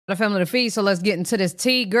the family to feed, so let's get into this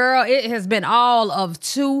tea, girl. It has been all of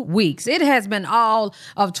 2 weeks. It has been all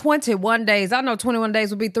of 21 days. I know 21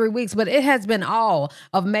 days would be 3 weeks, but it has been all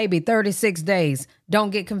of maybe 36 days.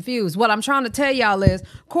 Don't get confused. What I'm trying to tell y'all is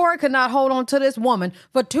Corey could not hold on to this woman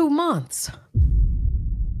for 2 months.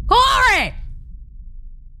 Corey!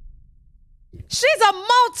 She's a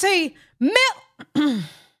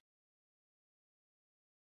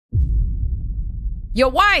Your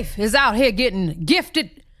wife is out here getting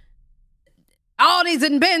gifted all these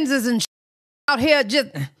Benzes and out here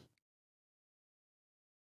just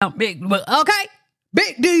big, okay?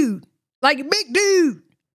 Big dude. Like a big dude.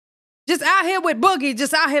 Just out here with Boogie,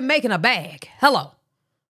 just out here making a bag. Hello.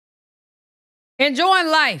 Enjoying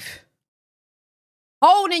life.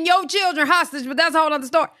 Holding your children hostage, but that's a whole other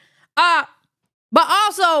story. But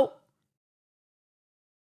also,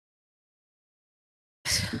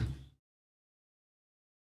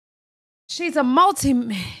 she's a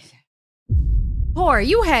Corey,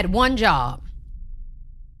 you had one job.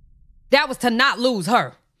 That was to not lose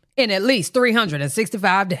her in at least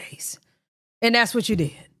 365 days. And that's what you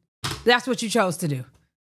did. That's what you chose to do.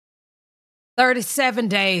 37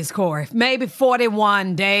 days, Corey. Maybe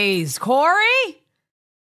 41 days, Corey.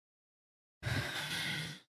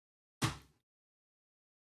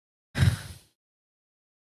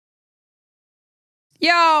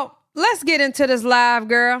 Y'all, let's get into this live,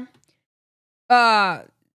 girl.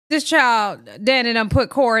 This child, Danni, done put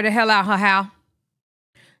Corey the hell out her house.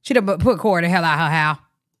 She done put Corey the hell out her house.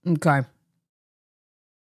 Okay.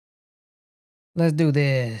 Let's do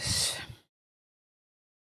this.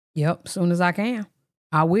 Yep, soon as I can.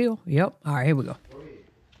 I will. Yep. All right, here we go.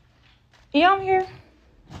 Yeah, I'm here.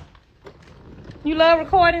 You love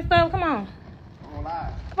recording stuff? Come on. I'm on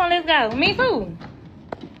live. Come on, let's go. Me too.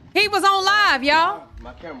 He was on live, y'all.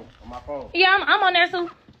 My camera on my phone. Yeah, I'm on there too.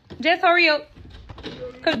 Just hurry up.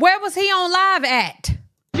 Where was he on live at?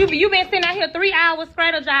 You been sitting out here 3 hours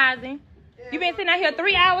strategizing. You been sitting out here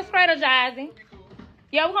 3 hours strategizing.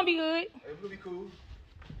 Yeah, we're gonna be good. It's gonna be cool.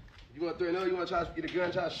 You want to threaten her? You want to try to get a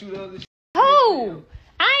gun, try to shoot us? Who?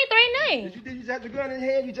 I ain't threatening nothing. You just had the gun in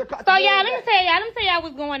hand. You just caught So yeah, let me tell y'all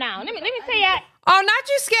what's going on. Let me tell y'all. Oh, not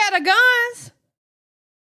you scared of guns.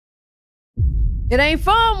 It ain't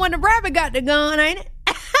fun when the rabbit got the gun, ain't it?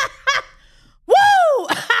 Woo!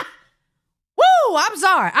 Woo! I'm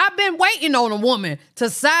sorry. I've been waiting on a woman to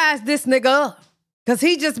size this nigga up. Because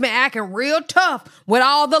he just been acting real tough with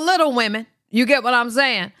all the little women. You get what I'm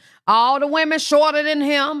saying? All the women shorter than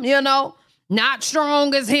him, you know. Not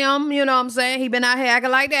strong as him, you know what I'm saying? He been out here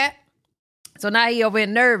acting like that. So now he over here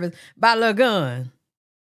nervous about a little gun.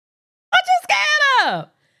 What you scared of?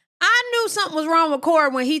 I knew something was wrong with Corey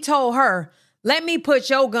when he told her, let me put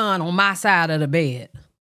your gun on my side of the bed.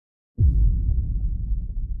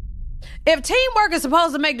 If teamwork is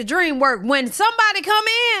supposed to make the dream work, when somebody come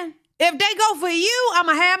in, if they go for you,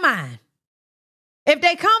 I'ma have mine. If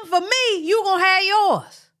they come for me, you gonna have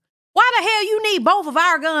yours. Why the hell you need both of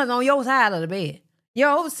our guns on your side of the bed?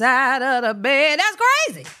 Your side of the bed. That's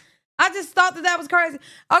crazy. I just thought that was crazy.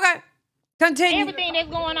 Okay, continue. Everything that's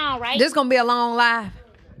going on, right? This gonna be a long live.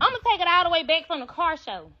 I'm gonna take it all the way back from the car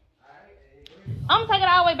show.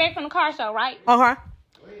 Right? Okay.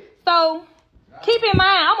 So, keep in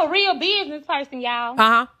mind, I'm a real business person, y'all.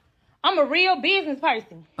 Uh-huh. I'm a real business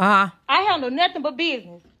person. Uh-huh. I handle nothing but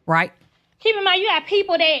business. Right. Keep in mind, you got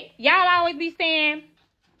people that y'all always be saying,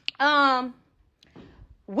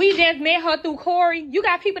 we just met her through Corey. You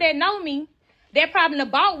got people that know me that probably done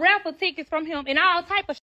bought raffle tickets from him and all type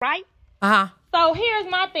of shit, right? Uh-huh. So here's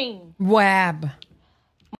my thing. Wab.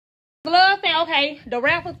 Love saying, okay, the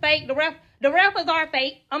raffle's fake. The raffles are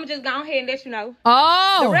fake. I'm just go ahead and let you know.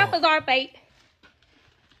 Oh. The raffles are fake.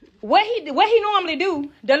 What he normally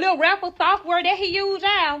do, the little raffle software that he use,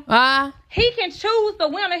 y'all, he can choose the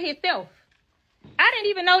winner himself. I didn't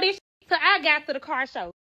even know this till I got to the car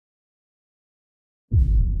show.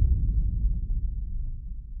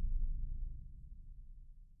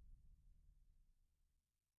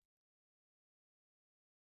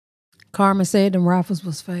 Carmen said them raffles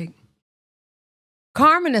was fake.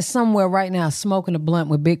 Carmen is somewhere right now smoking a blunt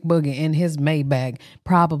with Big Boogie in his Maybach,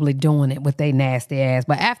 probably doing it with they nasty ass.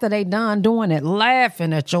 But after they done doing it,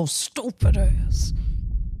 laughing at your stupid ass.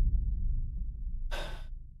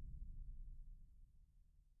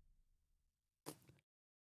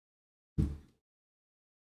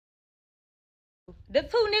 The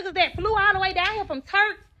two niggas that flew all the way down here from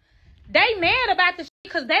Turks, they mad about the shit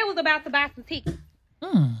because they was about to buy some tickets.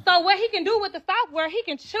 So what he can do with the software, he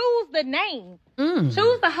can choose the name. Choose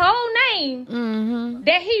the whole name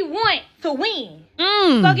that he wants to win.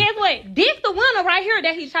 So guess what? This the winner right here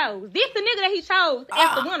that he chose. This the nigga that he chose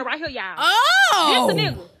as the winner right here, y'all. Oh. This the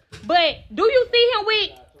nigga. But do you see him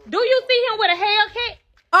with a Hellcat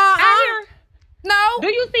out here? No. Do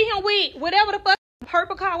you see him with whatever the fuck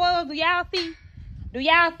purple car was? Do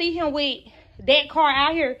y'all see him with that car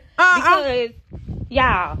out here? Because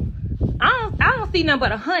y'all, I don't see nothing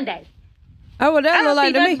but a Hyundai. Oh, well, that look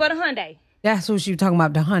like to me. Nothing but a Hyundai. That's what you talking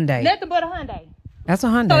about, the Hyundai. Nothing but a Hyundai. That's a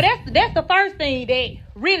Hyundai. So that's the first thing that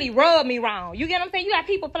really rubbed me wrong. You get what I'm saying? You got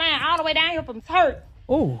people flying all the way down here from Turk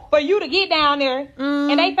for you to get down there,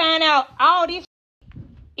 and they find out all this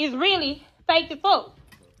is really fake as fuck,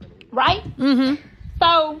 right?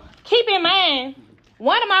 So keep in mind,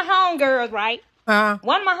 one of my homegirls, right?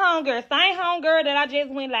 One of my homegirls, same homegirl that I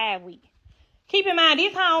just went live with. Keep in mind,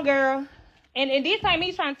 this homegirl, and this ain't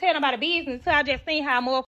me trying to tell them about a business until I just seen how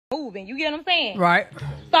motherfuckers moving. You get what I'm saying? Right.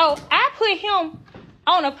 So I put him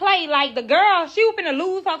on a play like the girl, she was finna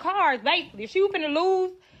lose her cars, basically. She was finna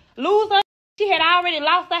lose her. She had already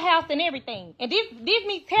lost her house and everything. And this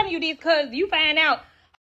me telling you this because you find out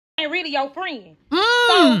ain't really your friend.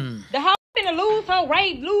 So the hoe finna lose her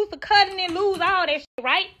rape, lose the cutting, and lose all that shit,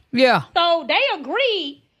 right? Yeah. So they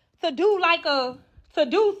agreed to do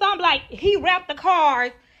something like he wrapped the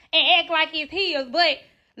cars and act like it's his. But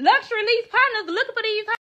luxury lease partners are looking for these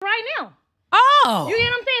right now. Oh. You get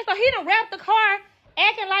what I'm saying? So he done wrapped the car,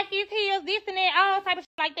 acting like it's his, this and that, all type of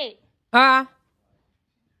shit like that.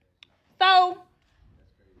 So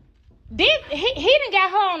this he done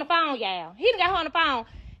got her on the phone, y'all. He done got her on the phone.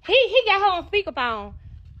 He got her on speakerphone.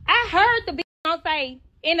 I heard the bitch say,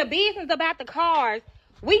 in the business about the cars,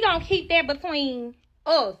 we gonna keep that between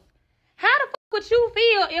us. How the fuck would you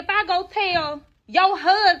feel if I go tell your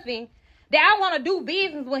husband that I want to do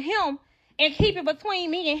business with him and keep it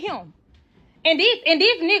between me and him? And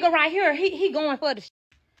this nigga right here, he going for the shit.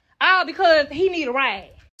 All because he need a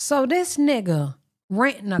ride. So this nigga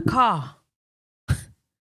renting a car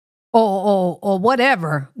or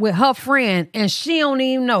whatever with her friend and she don't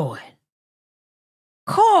even know it.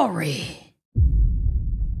 Corey.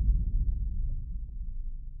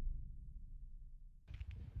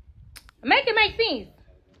 Make it make sense.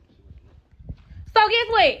 So guess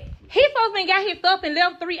what? He supposed to got his stuff and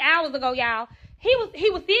left 3 hours ago, y'all. He was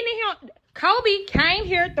sitting in here. Kobe came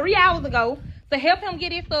here 3 hours ago to help him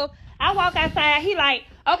get his stuff. I walk outside. He like,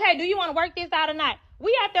 okay, do you want to work this out or not?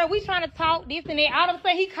 We out there, we trying to talk this and that. All of a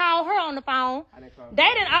sudden, he called her on the phone. They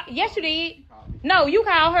didn't. Yes, you did. No, you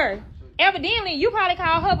called her. Evidently, you probably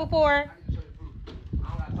called her before.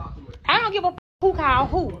 I don't give a who called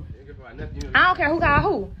who. I don't care who called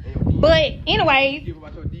who. But anyways,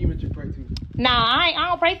 nah, I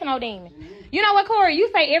don't pray to no demon. You know what, Corey? You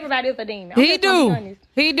say everybody's a demon. He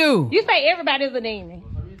do. You say everybody's a demon.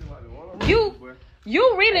 You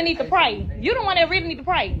really need to pray. You the one that really need to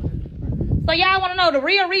pray. So y'all want to know the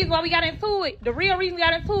real reason why we got into it? The real reason we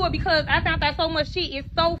got into it because I found out so much shit is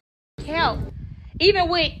so help. Even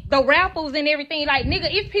with the raffles and everything, like nigga,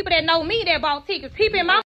 it's people that know me that bought tickets. People in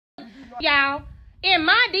my y'all in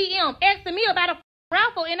my DM asking me about a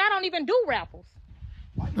raffle, and I don't even do raffles.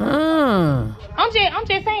 I'm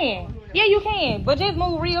just saying. Yeah, you can, but just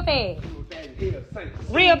move real fast.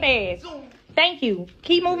 Real fast. Thank you.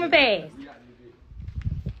 Keep moving fast.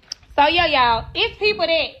 So yeah, y'all, it's people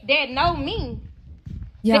that know me.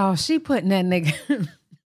 Y'all, she putting that nigga.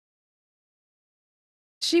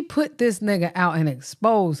 She put this nigga out and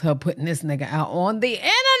exposed her putting this nigga out on the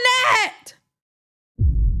internet.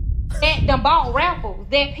 That done bought raffles.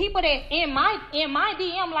 That people that in my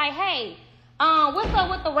DM like, hey, what's up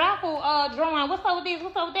with the raffle drawing? What's up with this?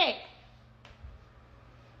 What's up with that?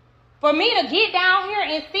 For me to get down here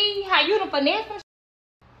and see how you done finesse some shit.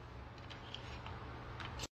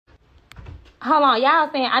 Hold on, y'all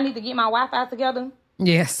saying I need to get my Wi-Fi together?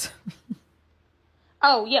 Yes.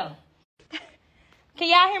 Oh, yeah. Can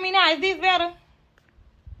y'all hear me now? Is this better?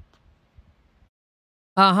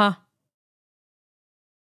 Uh-huh.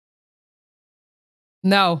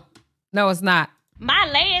 No, it's not. My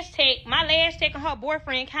last check on her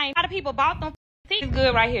boyfriend came. A lot of people bought them tickets. It's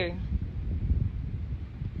good right here.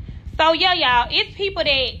 So, yeah, y'all, it's people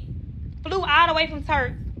that flew all the way from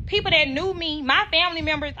Turk. People that knew me, my family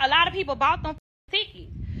members, a lot of people bought them tickets.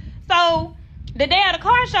 So the day of the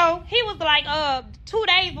car show, he was like 2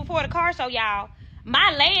 days before the car show, y'all.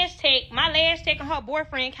 My last check on her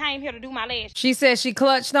boyfriend came here to do my last. She said she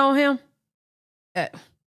clutched on him.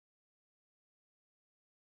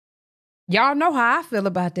 Y'all know how I feel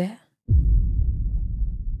about that.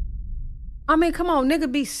 I mean, come on,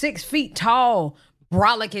 nigga be 6 feet tall,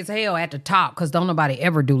 brolic as hell at the top, because don't nobody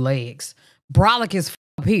ever do legs. Brolic is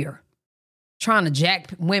up here. trying to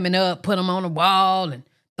jack women up, put them on the wall and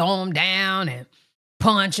throw them down and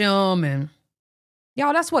punch them. And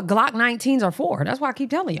y'all, that's what Glock 19s are for. That's why I keep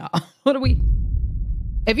telling y'all. What are we?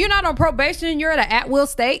 If you're not on probation, you're in an at-will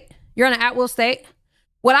state. You're in an at-will state.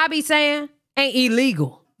 What I be saying ain't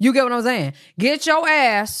illegal. You get what I'm saying? Get your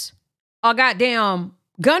ass a goddamn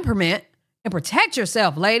gun permit and protect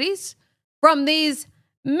yourself, ladies, from these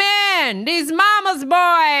men, these mama's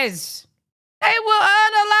boys. They will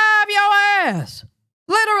unalive your ass.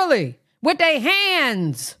 Literally. With their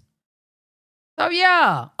hands. So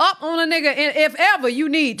yeah, up on a nigga if ever you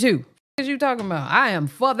need to. What you talking about? I am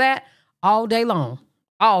for that all day long.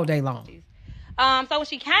 All day long. So when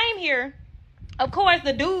she came here, of course,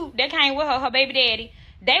 the dude that came with her baby daddy,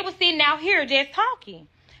 they was sitting out here just talking.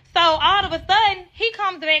 So all of a sudden, he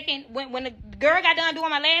comes back in, when the girl got done doing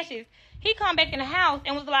my lashes, he come back in the house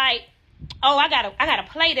and was like, oh, I got a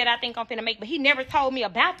play that I think I'm finna make, but he never told me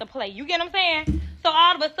about the play. You get what I'm saying? So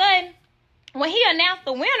all of a sudden, when he announced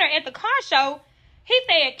the winner at the car show, he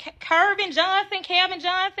said Kevin Johnson,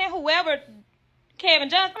 whoever, Kevin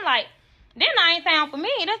Johnson. I'm like, that ain't sound for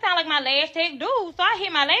me. That sound like my lash tech dude. So I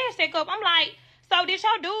hit my lash tech up. I'm like, so did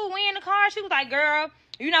your dude win the car? She was like, girl,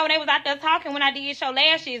 you know, they was out there talking when I did your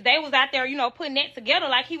lashes. They was out there, you know, putting that together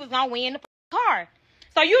like he was going to win the car.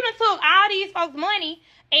 So you done took all these folks' money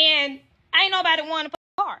and ain't nobody won the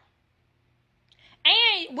car.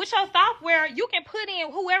 And with your software, you can put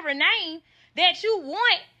in whoever name that you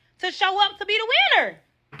want to show up to be the winner.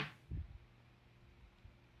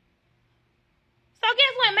 So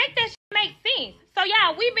guess what? Make that shit make sense. So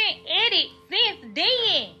y'all, we been at it since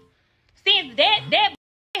then. Since that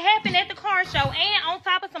happened at the car show, and on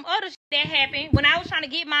top of some other shit that happened when I was trying to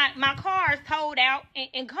get my cars towed out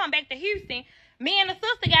and come back to Houston, me and the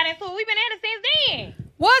sister got into it. We've been at it since then.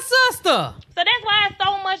 What sister? So that's why it's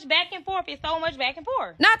so much back and forth. It's so much back and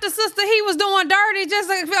forth. Not the sister he was doing dirty just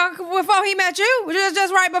before he met you.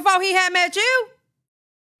 Just right before he had met you.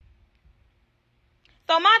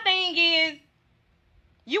 So my thing is,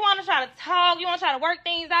 you want to try to talk, you want to try to work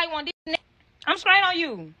things out, you want to do that. I'm straight on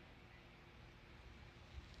you.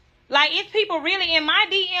 Like, it's people really in my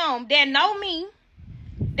DM that know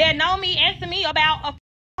me, asking me about a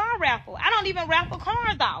car raffle. I don't even raffle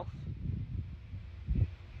cars off.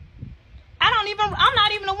 I'm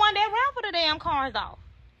not even the one that raffle the damn cars off.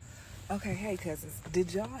 Okay, hey cousins,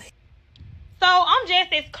 did y'all? So I'm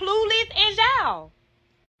just as clueless as y'all.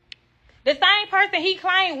 The same person he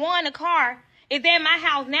claimed won the car is at my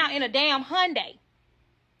house now in a damn Hyundai.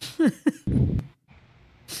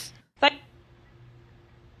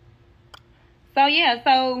 So yeah,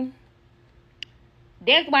 so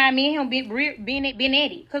that's why me and him been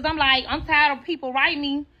at it. Because I'm like, I'm tired of people writing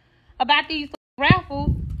me about these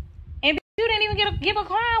raffles. And you didn't even give a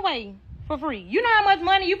car away for free. You know how much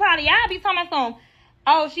money y'all be talking about some,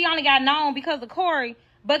 oh, she only got known because of Corey.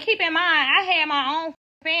 But keep in mind, I had my own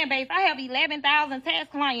fan base. I have 11,000 tax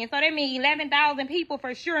clients. So that means 11,000 people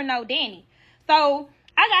for sure know Danny. So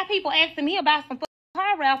I got people asking me about some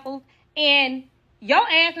car raffles. And your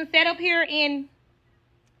ass and set up here and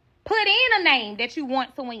put in a name that you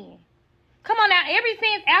want to win. Come on now. Ever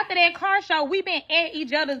since after that car show, we've been at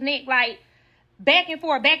each other's neck like back and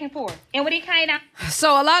forth. And when it came out.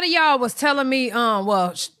 So a lot of y'all was telling me,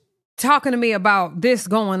 talking to me about this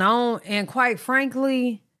going on. And quite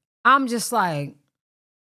frankly, I'm just like,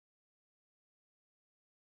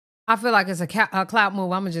 I feel like it's a clout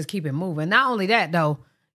move. I'm going to just keep it moving. Not only that, though,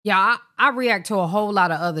 y'all, I react to a whole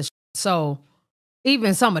lot of other shit. So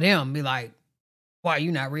even some of them be like, why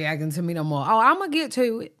you not reacting to me no more? Oh, I'm going to get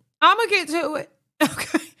to it.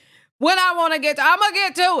 Okay. When I want to get to, I'm going to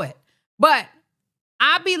get to it. But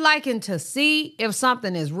I be liking to see if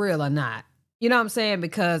something is real or not. You know what I'm saying?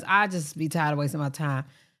 Because I just be tired of wasting my time.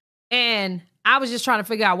 And I was just trying to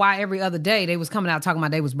figure out why every other day they was coming out talking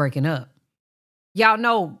about they was breaking up. Y'all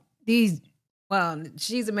know she's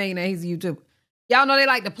a millionaire, he's a YouTuber. Y'all know they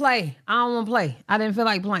like to play. I don't want to play. I didn't feel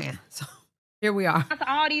like playing. So here we are.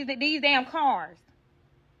 All these damn cars.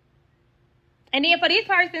 And then for this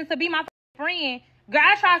person to be my friend, girl,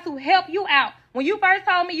 I try to help you out. When you first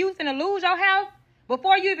told me you was gonna lose your house,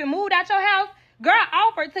 before you even moved out your house, girl, I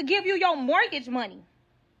offered to give you your mortgage money.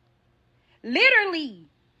 Literally.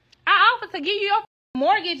 I offered to give you your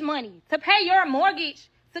mortgage money to pay your mortgage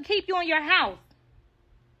to keep you in your house.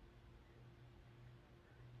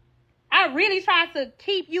 I really tried to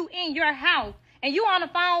keep you in your house. And you on the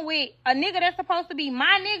phone with a nigga that's supposed to be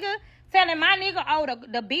my nigga, telling my nigga, oh,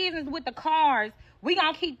 the business with the cars, we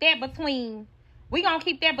gonna keep that between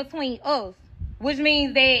us. Which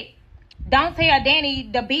means that don't tell Danny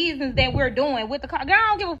the business that we're doing with the car. Girl, I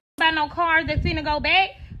don't give a fuck about no cars that's finna go back.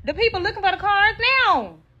 The people looking for the cars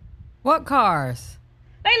now. What cars?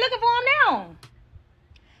 They looking for them now.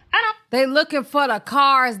 They looking for the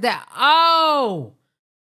cars that, oh.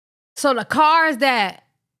 So the cars that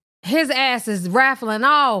his ass is raffling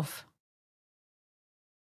off,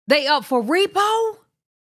 they up for repo?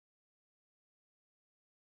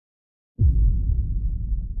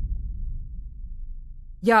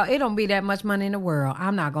 Y'all, it don't be that much money in the world.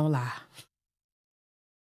 I'm not gonna lie.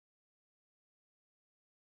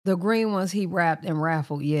 The green ones he wrapped and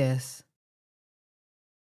raffled, yes.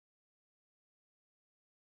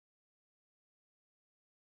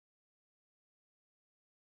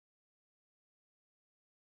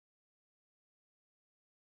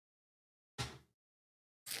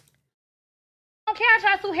 I don't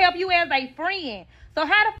care. I try to help you as a friend. So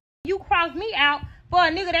how the f you cross me out for a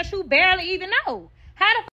nigga that you barely even know?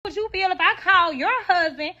 How the f would you feel if I call your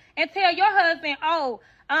husband and tell your husband, oh,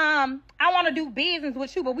 I want to do business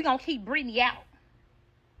with you, but we gonna keep Brittany out?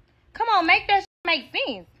 Come on, make that make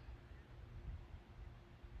sense.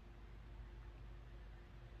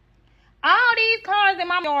 All these cars in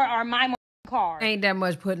my yard are my cars. Ain't that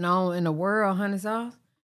much putting on in the world, honey sauce.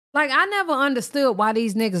 Like, I never understood why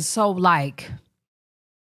these niggas so like,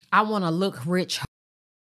 I want to look rich.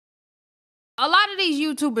 A lot of these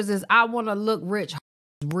YouTubers is I want to look rich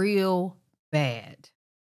real bad.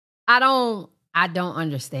 I don't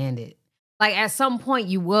understand it. Like, at some point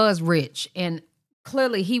you was rich and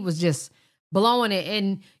clearly he was just blowing it,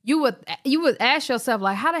 and you would ask yourself,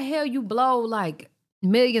 like, how the hell you blow like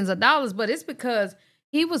millions of dollars? But it's because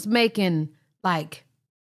he was making like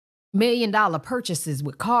 $1 million purchases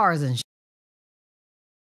with cars and shit.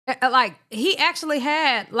 Like, he actually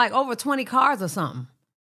had like over 20 cars or something.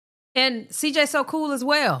 And CJ so cool as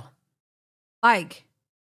well. Like,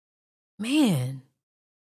 man,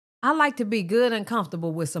 I like to be good and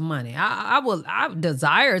comfortable with some money. I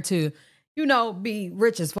desire to, you know, be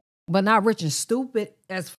rich as fuck, but not rich and stupid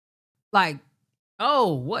as fuck. Like,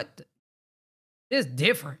 oh, what? This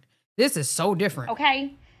different. This is so different.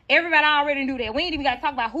 Okay. Everybody already knew that. We ain't even got to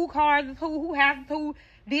talk about who cars is who houses who,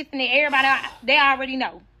 this and that. Everybody, they already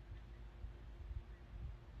know.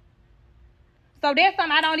 So that's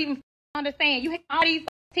something I don't even understand. You have all these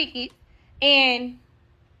tickets and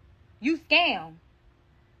you scam.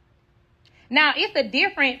 Now, it's a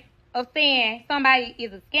difference of saying somebody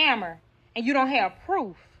is a scammer and you don't have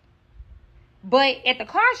proof. But at the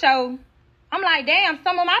car show, I'm like, damn,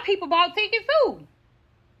 some of my people bought tickets too.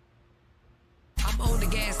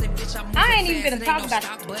 I ain't even gonna talk about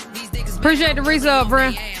it. Appreciate the resub,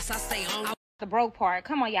 friend. The broke part.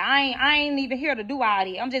 Come on, y'all. I ain't even here to do all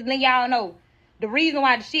that. I'm just letting y'all know the reason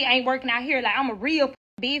why the shit ain't working out here. Like, I'm a real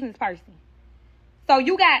business person. So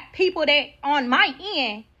you got people that on my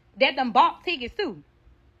end that done bought tickets too.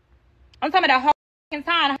 I'm talking about the whole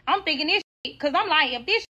time. I'm thinking this shit, because I'm like, if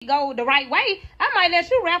this shit go the right way, I might let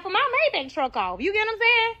you raffle my Maybach truck off. You get what I'm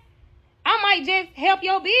saying? I might just help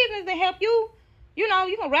your business and help you. You know,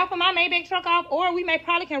 you can raffle my Maybach truck off, or we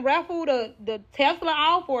probably can raffle the Tesla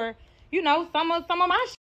off, or, you know, some of my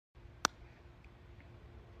shit.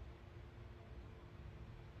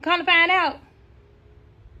 Come to find out.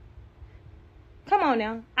 Come on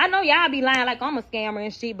now. I know y'all be lying like I'm a scammer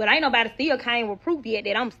and shit, but ain't nobody still came with proof yet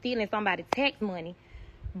that I'm stealing somebody's tax money.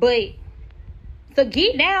 But to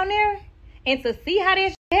get down there and to see how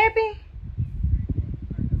this shit happen,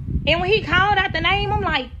 and when he called out the name, I'm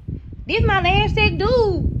like, this my last check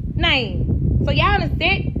dude name. So y'all done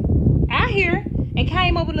sat out here and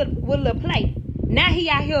came up with a little play. Now he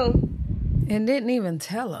out here. And didn't even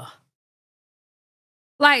tell her.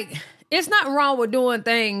 Like, it's nothing wrong with doing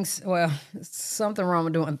things. Well, it's something wrong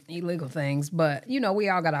with doing illegal things. But, you know, we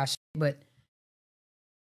all got our shit. But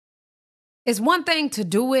it's one thing to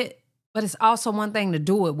do it, but it's also one thing to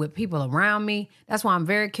do it with people around me. That's why I'm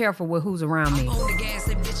very careful with who's around me.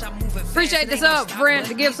 Appreciate this up, friend.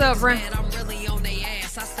 The gifts up, friend.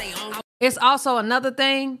 It's also another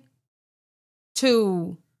thing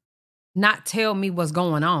to not tell me what's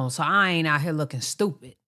going on, so I ain't out here looking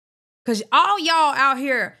stupid. Because all y'all out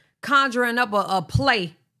here conjuring up a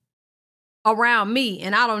play around me,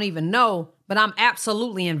 and I don't even know, but I'm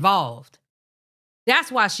absolutely involved.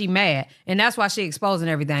 That's why she mad, and that's why she exposing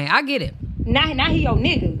everything. I get it. Now he your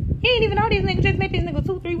nigga. He ain't even know this nigga. Just met this nigga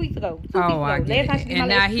 2-3 weeks ago. 2 weeks ago. I get it. And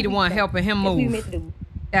now he the one helping him move.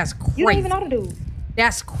 That's crazy. You don't even know the dude.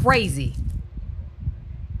 That's crazy.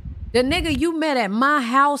 The nigga you met at my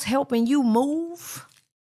house helping you move?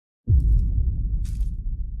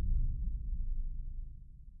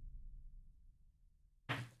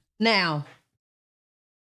 Now,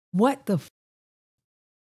 what the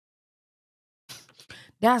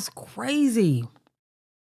That's crazy.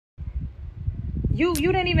 You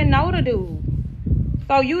didn't even know the dude.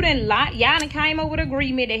 So you didn't lie. Y'all done came over with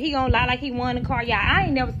agreement that he gonna lie like he won the car. Y'all, I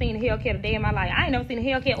ain't never seen a Hellcat a day in my life. I ain't never seen a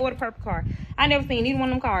Hellcat or the purple car. I never seen either one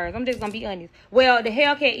of them cars. I'm just gonna be honest. Well, the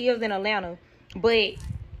Hellcat is in Atlanta, but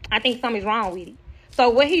I think something's wrong with it. So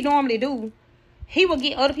what he normally do, he will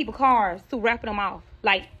get other people's cars to raffle them off.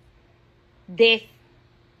 Like, that's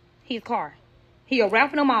his car. He'll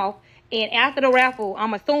raffle them off, and after the raffle,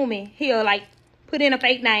 I'm assuming he'll like put in a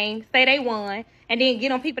fake name, say they won, and then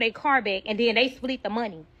get on people their car back, and then they split the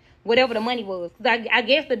money, whatever the money was. Cause I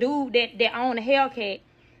guess the dude that owned the Hellcat,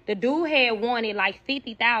 the dude had wanted like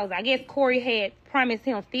 $50,000. I guess Corey had promised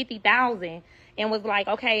him $50,000 and was like,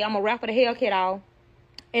 okay, I'm gonna raffle the Hellcat off,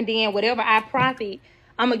 and then whatever I profit,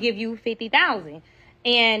 I'm gonna give you $50,000.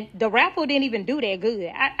 And the raffle didn't even do that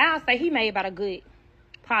good. I'll say he made about a good,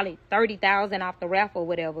 probably $30,000 off the raffle or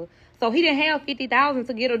whatever. So he didn't have $50,000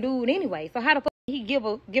 to get a dude anyway. So how the fuck he give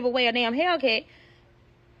away a damn Hellcat?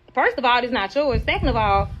 First of all, it's not yours. Second of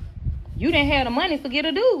all, you didn't have the money to get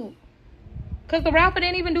a dude. Because the raffle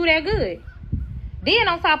didn't even do that good. Then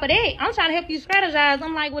on top of that, I'm trying to help you strategize.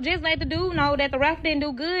 I'm like, well, just let the dude know that the raffle didn't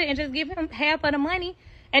do good and just give him half of the money.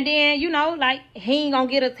 And then, you know, like, he ain't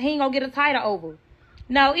gonna get a title over.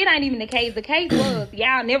 No, it ain't even the case. The case was,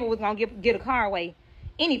 y'all never was gonna get a car away.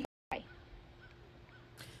 Any way.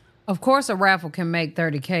 Of course a raffle can make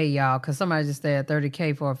 $30K, y'all, because somebody just said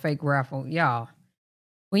 $30K for a fake raffle. Y'all,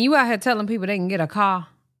 when you out here telling people they can get a car,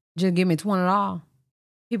 just give me $20,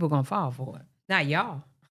 people gonna fall for it. Not y'all,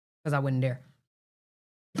 because I wouldn't dare.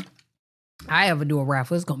 I ever do a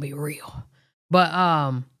raffle, it's gonna be real.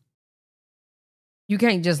 But you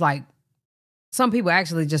can't just like, some people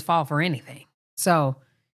actually just fall for anything. So,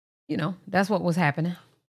 you know, that's what was happening.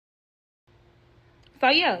 So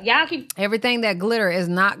yeah, y'all keep everything that glitter is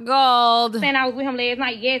not gold. saying I was with him last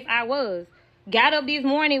night. Yes, I was. Got up this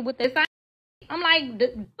morning with the same. I'm like,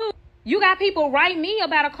 dude, you got people write me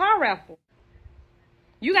about a car raffle.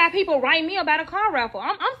 You got people write me about a car raffle.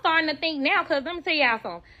 I'm starting to think now, because let me tell y'all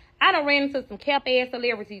something. I done ran into some cap-ass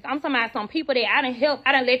celebrities. I'm talking about some people that I done helped.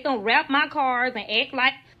 I done let them wrap my cars and act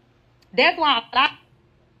like. That's why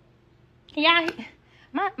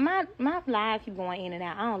my live keep going in and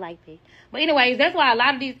out. I don't like that. But anyways, that's why a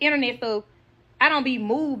lot of these internet stuff, I don't be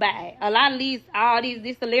moved by it. A lot of this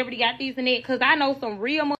celebrity got this and that, because I know some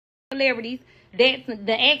real celebrities that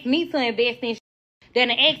ask me to invest in shit, that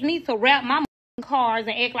ask me to wrap my cars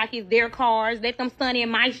and act like it's their cars, let them stun in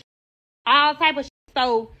my shit, all type of shit.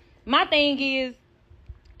 So my thing is,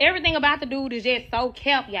 everything about the dude is just so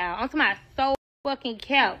kept, y'all. I'm talking about so fucking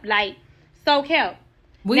kept, like so kept.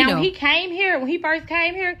 When he came here, when he first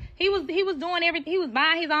came here, he was doing everything. He was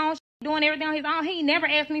buying his own, doing everything on his own. He never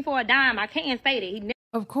asked me for a dime. I can't say that.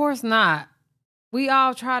 Of course not. We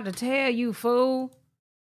all tried to tell you, fool.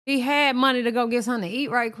 He had money to go get something to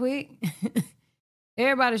eat right quick.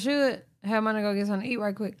 Everybody should have money to go get something to eat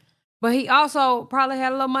right quick. But he also probably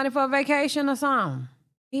had a little money for a vacation or something.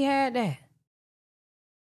 He had that.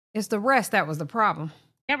 It's the rest that was the problem.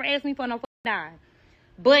 Never asked me for no dime.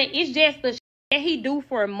 But it's just the that he do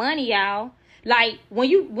for money, y'all. Like, when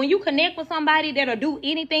you connect with somebody that'll do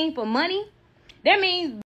anything for money, that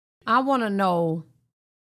means... I want to know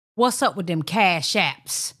what's up with them cash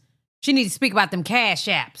apps. She needs to speak about them cash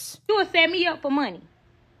apps. You will set me up for money.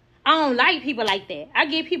 I don't like people like that. I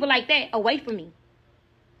get people like that away from me.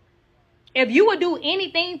 If you would do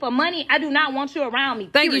anything for money, I do not want you around me.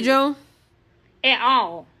 Thank you, June. At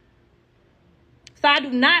all. So I do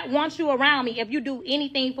not want you around me if you do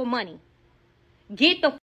anything for money. Get the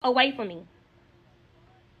f away from me.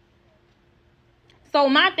 So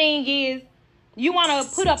my thing is, you want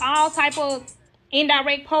to put up all type of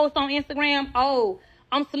indirect posts on Instagram. Oh,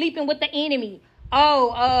 I'm sleeping with the enemy.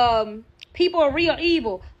 Oh, people are real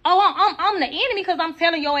evil. Oh, I'm the enemy because I'm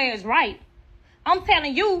telling your ass right. I'm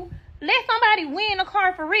telling you, let somebody win a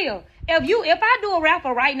car for real. If I do a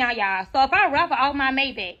raffle right now, y'all. So if I raffle off my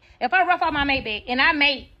Maybach, and I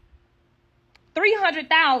make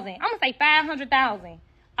 $300,000, I'm gonna say $500,000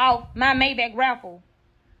 off my Maybach raffle,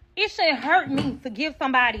 it shouldn't hurt me to give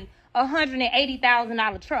somebody a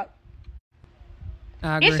 $180,000 truck.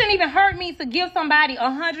 It shouldn't even hurt me to give somebody a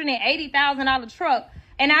 $180,000 truck,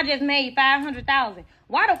 and I just made $500,000.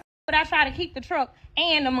 Why the f would I try to keep the truck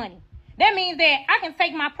and the money? That means that I can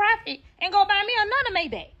take my profit and go buy me another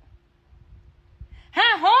Maybach.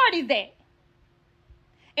 How hard is that?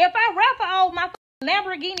 If I raffle off my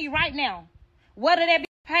Lamborghini right now, whether that be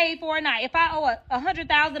paid for or not, if I owe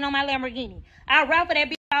 $100,000 on my Lamborghini, I raffle that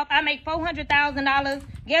bitch off, I make $400,000.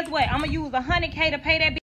 Guess what? I'm gonna use $100K to pay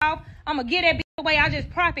that bitch off. I'm gonna get that bitch away. I just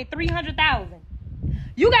profit $300,000.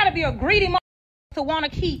 You gotta be a greedy motherfucker to want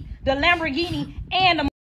to keep the Lamborghini and the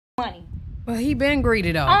money. Well, he been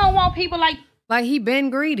greedy though. I don't want people like he been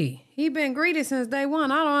greedy. He been greedy since day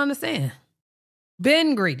one. I don't understand.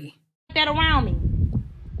 Been greedy. That around me.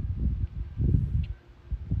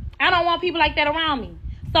 I don't want people like that around me.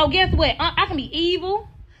 So guess what? I can be evil.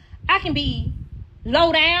 I can be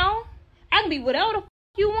low down. I can be whatever the f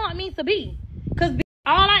you want me to be. Because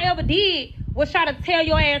all I ever did was try to tell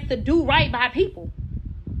your ass to do right by people.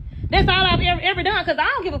 That's all I've ever done. Because I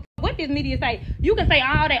don't give a f what this media say. You can say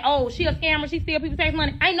all that, oh, she a scammer, she steal people's tax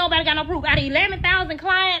money. Ain't nobody got no proof. Out of 11,000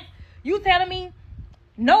 clients, you telling me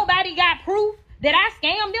nobody got proof that I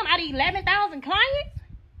scammed them out of 11,000 clients?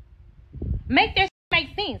 Make that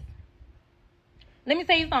make sense. Let me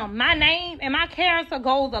tell you something. My name and my character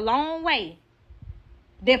goes a long way.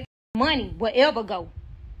 That money will ever go.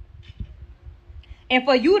 And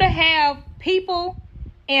for you to have people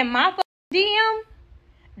in my DM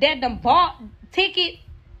that done bought tickets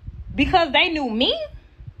because they knew me,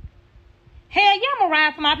 hell yeah, I'm gonna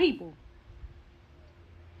ride for my people.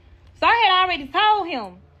 So I had already told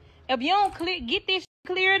him, if you don't get this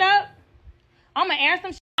cleared up, I'm gonna air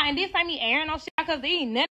some shit out. And this ain't me airing no shit because there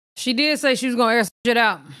ain't nothing. She did say she was gonna air some shit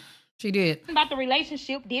out. She did. About the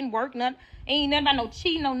relationship, didn't work, nothing. Ain't nothing about no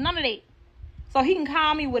cheating, no none of that. So he can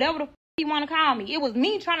call me whatever the f he want to call me. It was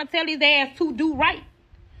me trying to tell his ass to do right.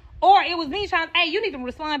 Or it was me trying to, hey, you need to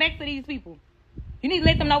respond back to these people. You need to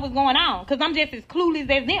let them know what's going on. Because I'm just as clueless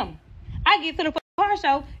as them. I get to the car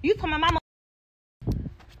show, you talking about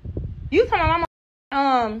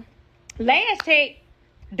my last check,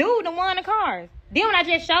 dude the one in the cars. Then when I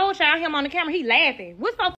just showed y'all him on the camera, he laughing.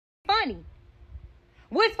 What's so funny?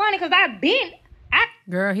 What's funny? Because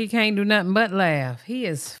Girl, he can't do nothing but laugh. He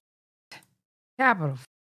is capital.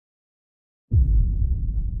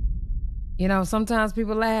 You know, sometimes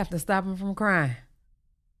people laugh to stop them from crying.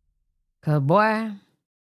 Because, boy,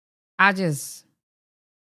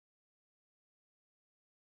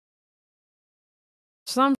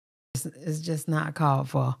 some is just not called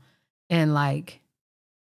for. And, like,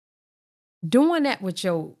 doing that with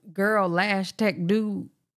your girl Lash Tech dude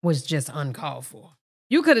was just uncalled for.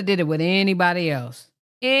 You could have did it with anybody else.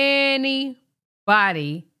 Anybody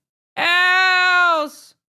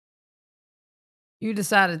else. You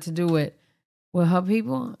decided to do it with her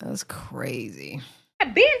people? That's crazy.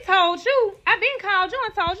 I've been told you. I've been called you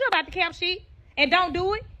and told you about the cap sheet. And don't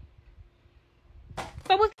do it.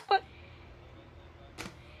 So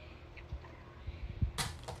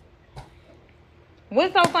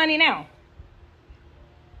what's so funny now?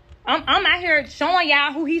 I'm out here showing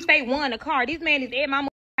y'all who he say won the car. This man is at my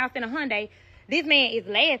house in a Hyundai. This man is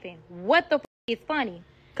laughing. What the is funny?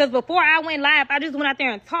 Because before I went live, I just went out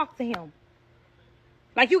there and talked to him.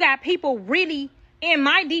 Like, you got people really in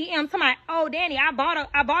my DM talking about, oh, Danny, I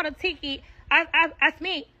bought a ticket. I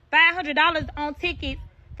spent $500 on tickets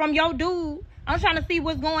from your dude. I'm trying to see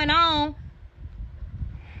what's going on.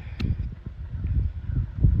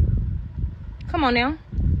 Come on now.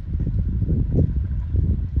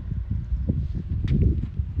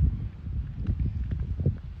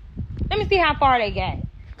 Let me see how far they got.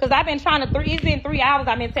 Because I've been trying to, it's been 3 hours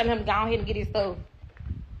I've been telling him to go ahead and get his stuff.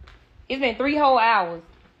 It's been 3 whole hours.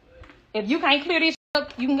 If you can't clear this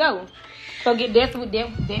up, you can go. So that's what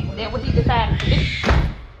he decided to do.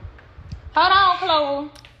 Hold on, Chloe.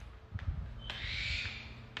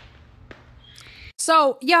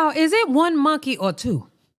 So, y'all, is it one monkey or two?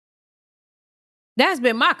 That's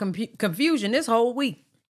been my confusion this whole week.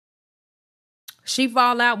 She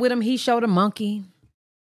fall out with him. He showed a monkey.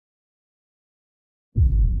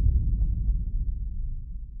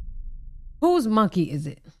 Whose monkey is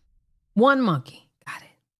it? One monkey. Got it.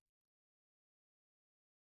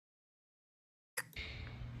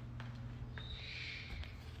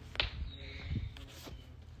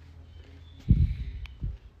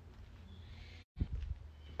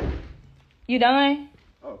 You done?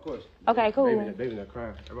 Oh, of course. Okay, cool. Baby not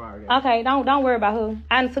crying. Okay, don't worry about her.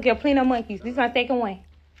 I done took care of plenty of monkeys. This is my second one.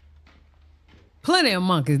 Plenty of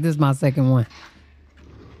monkeys. This is my second one.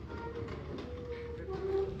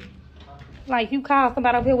 Like, you call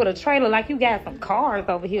somebody over here with a trailer like you got some cars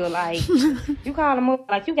over here. Like, you call them up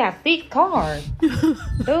like you got 6 cars.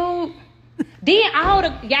 Dude. Then all the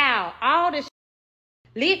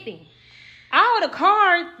listen, all the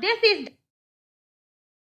cars, this is.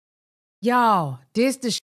 Y'all, this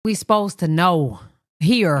the we supposed to know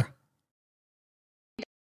here.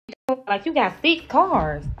 Like, you got 6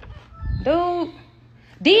 cars. Dude.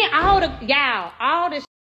 Then all the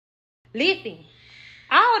listen.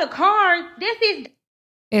 All the cars, this is.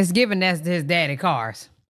 It's given that's his daddy cars.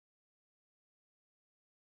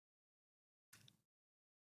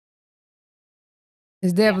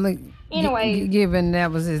 It's definitely anyway. Given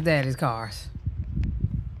that was his daddy's cars.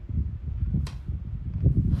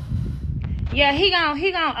 Yeah, he gonna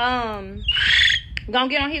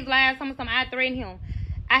get on his last something. I threatened him.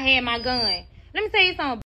 I had my gun. Let me tell you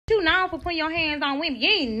something. You known for putting your hands on women. You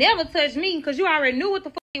ain't never touched me because you already knew what the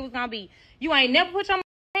fuck it was gonna be. You ain't never put your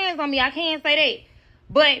hands on me. I can't say that.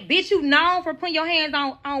 But bitch, you known for putting your hands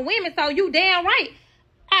on women, so you damn right.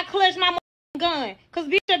 I clutched my gun. Cause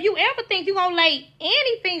bitch, if you ever think you gonna lay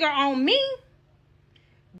any finger on me,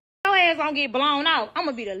 your ass gonna get blown out. I'm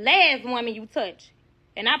gonna be the last woman you touch.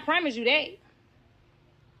 And I promise you that.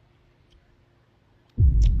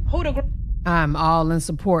 I'm all in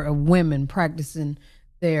support of women practicing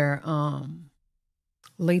their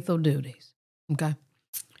lethal duties. Okay.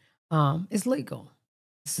 It's legal.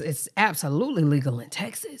 It's absolutely legal in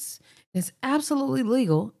Texas. It's absolutely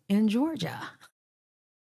legal in Georgia.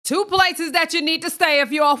 2 places that you need to stay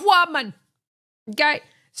if you're a woman. Okay?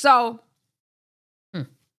 So,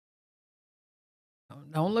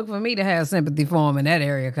 don't look for me to have sympathy for him in that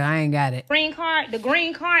area because I ain't got it. The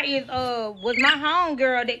green card is was my home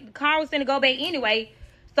girl. The car was gonna go back anyway.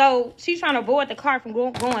 So she's trying to avoid the car from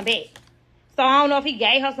going back. So I don't know if he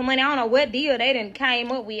gave her some money. I don't know what deal they done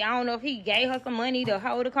came up with. I don't know if he gave her some money to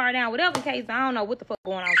hold the car down. Whatever the case, I don't know what the fuck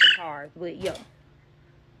going on with the cars.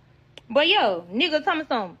 But yo, nigga tell me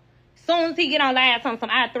something. Soon as he get on live, something,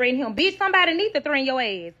 I threaten him. Bitch, somebody needs to threaten your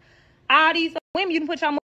ass. All these women you can put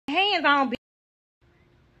your hands on, bitch.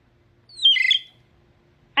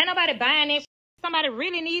 Ain't nobody buying that shit. Somebody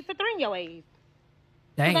really needs to threaten your ass.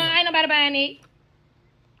 Damn. Ain't nobody buying it.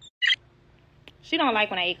 She don't like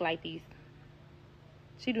when I act like this.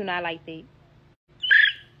 She do not like that.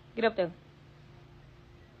 Get up there.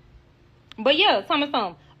 But yeah, tell me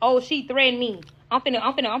something. Oh, she threatened me. I'm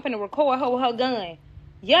finna record her with her gun.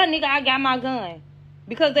 Yeah, nigga, I got my gun.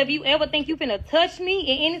 Because if you ever think you finna touch me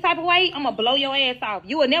in any type of way, I'm gonna blow your ass off.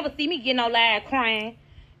 You will never see me getting no live crying.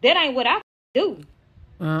 That ain't what I do.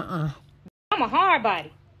 I'm a hard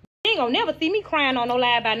body. You ain't gonna never see me crying on no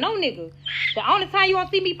live by no nigga. The only time you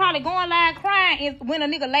won't see me probably going live crying is when a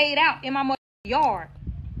nigga laid out in my yard.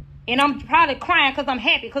 And I'm probably crying because I'm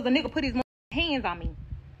happy because a nigga put his hands on me.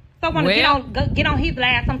 So I want to get on his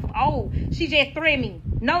last. Oh, she just threatened me.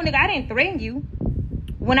 No, nigga, I didn't threaten you.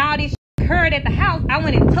 When all this shit occurred at the house, I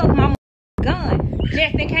went and took my gun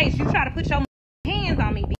just in case you try to put your hands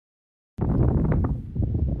on me.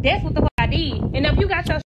 That's what the fuck I did. And if you got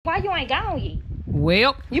your why you ain't gone yet?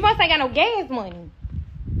 Well, you must ain't got no gas money.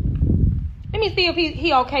 Let me see if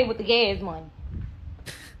he okay with the gas money.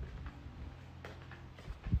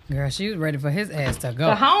 Girl, she was ready for his ass to go.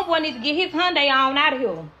 The homeboy needs to get his Hyundai on out of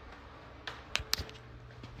here.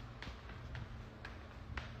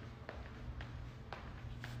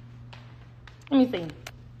 Let me see.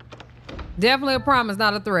 Definitely a promise,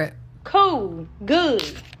 not a threat. Cool. Good.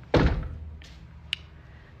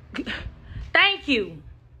 Thank you.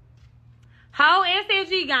 Whole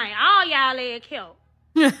SLG gang, all y'all leg killed.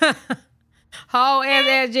 Whole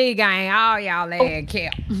SLG gang, all y'all leg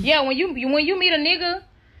killed. Yeah, when you meet a nigga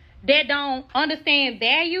that don't understand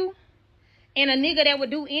value, and a nigga that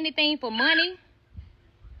would do anything for money,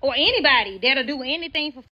 or anybody that'll do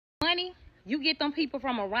anything for money, you get them people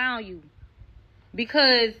from around you.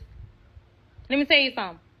 Because, let me tell you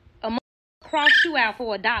something. A mother cross you out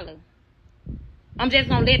for $1. I'm just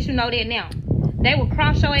gonna let you know that now. They will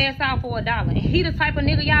cross your ass out for $1. And he the type of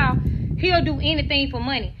nigga, y'all, he'll do anything for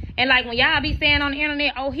money. And like when y'all be saying on the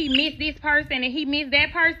internet, oh, he missed this person and he missed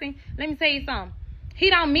that person. Let me tell you something. He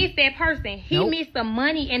don't miss that person. He missed the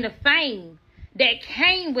money and the fame that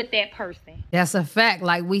came with that person. That's a fact.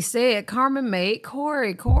 Like we said, Carmen made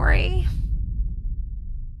Corey. Corey.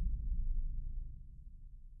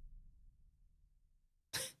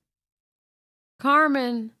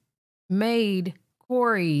 Carmen made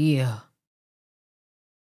Corey.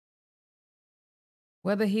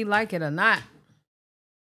 Whether he like it or not.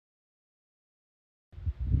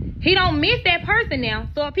 He don't miss that person now.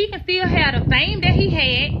 So if he can still have the fame that he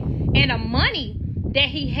had and the money that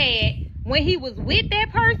he had when he was with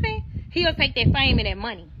that person, he'll take that fame and that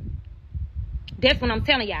money. That's what I'm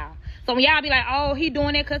telling y'all. So when y'all be like, oh, he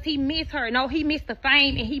doing it because he missed her. No, he missed the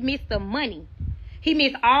fame and he missed the money. He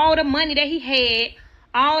missed all the money that he had,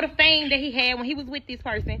 all the fame that he had when he was with this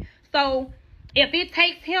person. So if it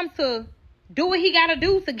takes him to do what he got to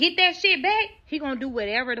do to get that shit back, he going to do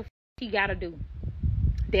whatever the he got to do.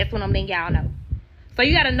 That's what I'm letting y'all know. So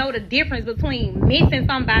you got to know the difference between missing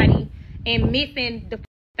somebody and missing the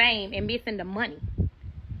fame and missing the money.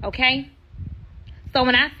 Okay? So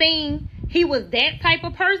when I seen he was that type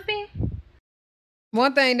of person.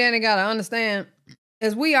 One thing Danny got to understand,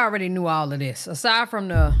 is we already knew all of this. Aside from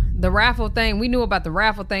the raffle thing, we knew about the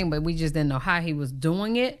raffle thing, but we just didn't know how he was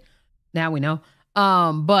doing it. Now we know.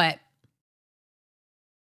 But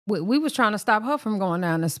we was trying to stop her from going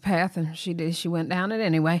down this path, and she did. She went down it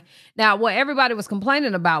anyway. Now, what everybody was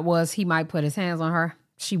complaining about was he might put his hands on her.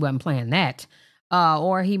 She wasn't playing that.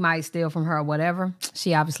 Or he might steal from her or whatever.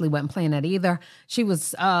 She obviously wasn't playing that either. She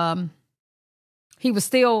was, he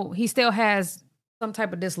still has some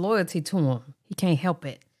type of disloyalty to him. He can't help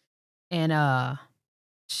it. And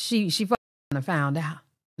she found out.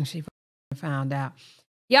 She found out.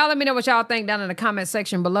 Y'all let me know what y'all think down in the comment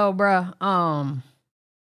section below, bruh.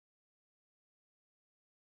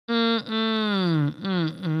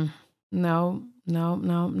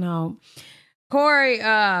 No. Corey,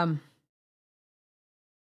 I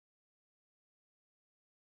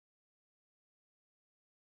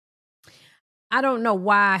don't know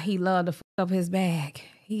why he loved to fuck up his bag.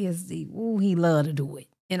 He loved to do it.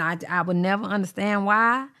 And I would never understand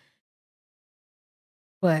why.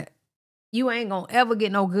 But you ain't gonna ever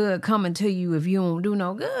get no good coming to you if you don't do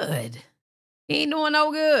no good. He ain't doing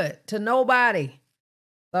no good to nobody.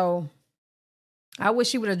 So I wish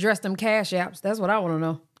she would address them cash apps. That's what I want to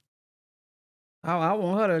know. I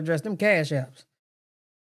want her to address them cash apps.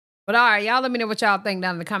 But all right, y'all let me know what y'all think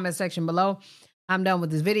down in the comment section below. I'm done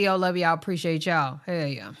with this video. Love y'all. Appreciate y'all. Hell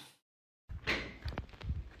yeah.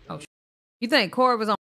 Oh, you think Corey was on